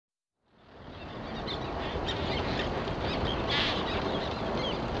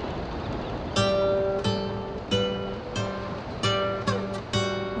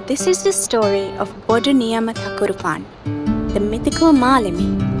This is the story of Bodu Niyama Thakurufaanu, the mythical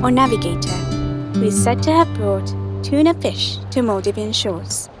maalimee or navigator, who is said to have brought tuna fish to Maldivian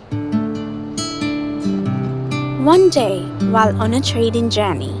shores. One day, while on a trading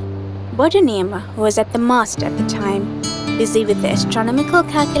journey, Bodu Niyama, who was at the mast at the time, busy with the astronomical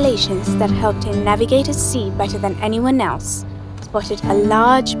calculations that helped him navigate a sea better than anyone else, spotted a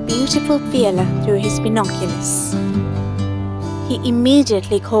large, beautiful feeler through his binoculars. He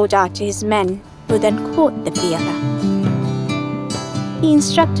immediately called out to his men, who then caught the feeler. He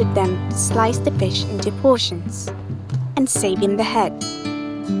instructed them to slice the fish into portions and save him the head.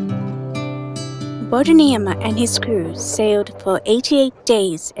 Bodu Niyama and his crew sailed for 88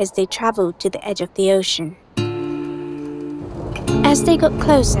 days as they traveled to the edge of the ocean. As they got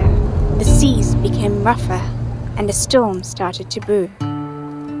closer, the seas became rougher and a storm started to brew.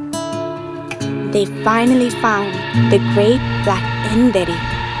 They finally found the great black Dhivehi,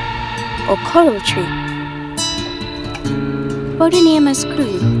 or coral tree. Bodu Niyama's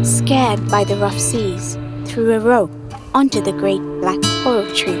crew, scared by the rough seas, threw a rope onto the great black coral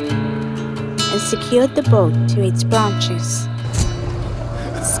tree and secured the boat to its branches.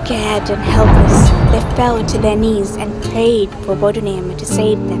 Scared and helpless, they fell to their knees and prayed for Bodu Niyama to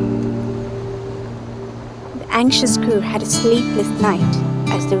save them. The anxious crew had a sleepless night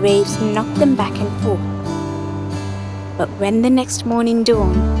as the waves knocked them back and forth. But when the next morning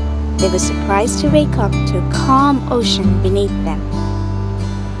dawned, they were surprised to wake up to a calm ocean beneath them.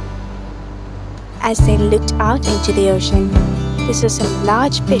 As they looked out into the ocean, they saw some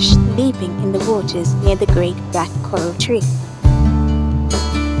large fish leaping in the waters near the great black coral tree.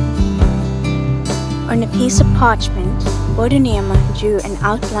 On a piece of parchment, Bodu Niyama drew an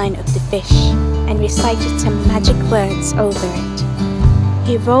outline of the fish and recited some magic words over it.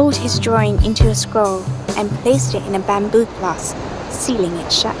 He rolled his drawing into a scroll and placed it in a bamboo flask, sealing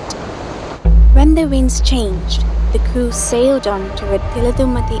it shut. When the winds changed, the crew sailed on toward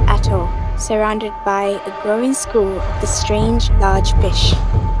Thiladumati atoll, surrounded by a growing school of the strange large fish.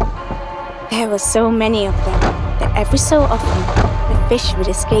 There were so many of them that every so often the fish would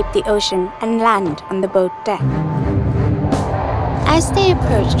escape the ocean and land on the boat deck. As they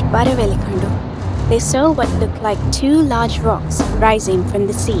approached Baravelikando, they saw what looked like two large rocks rising from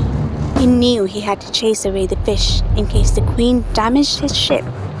the sea. He knew he had to chase away the fish in case the queen damaged his ship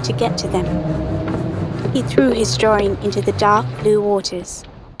to get to them. He threw his drawing into the dark blue waters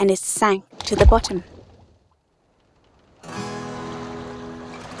and it sank to the bottom.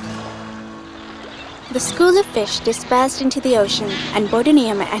 The school of fish dispersed into the ocean and Bodu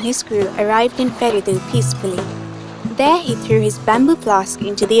Niyama and his crew arrived in Feridu peacefully. There he threw his bamboo flask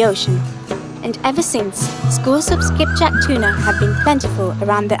into the ocean. And ever since, schools of skipjack tuna have been plentiful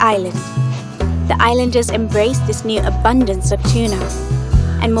around the island. The islanders embraced this new abundance of tuna,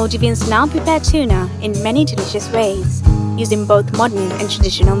 and Maldivians now prepare tuna in many delicious ways, using both modern and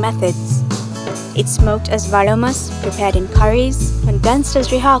traditional methods. It's smoked as varomas, prepared in curries, condensed as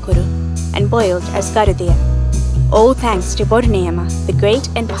rihakuru, and boiled as garudia. All thanks to Bodu Niyama, the great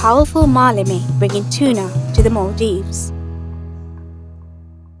and powerful maalimee bringing tuna to the Maldives.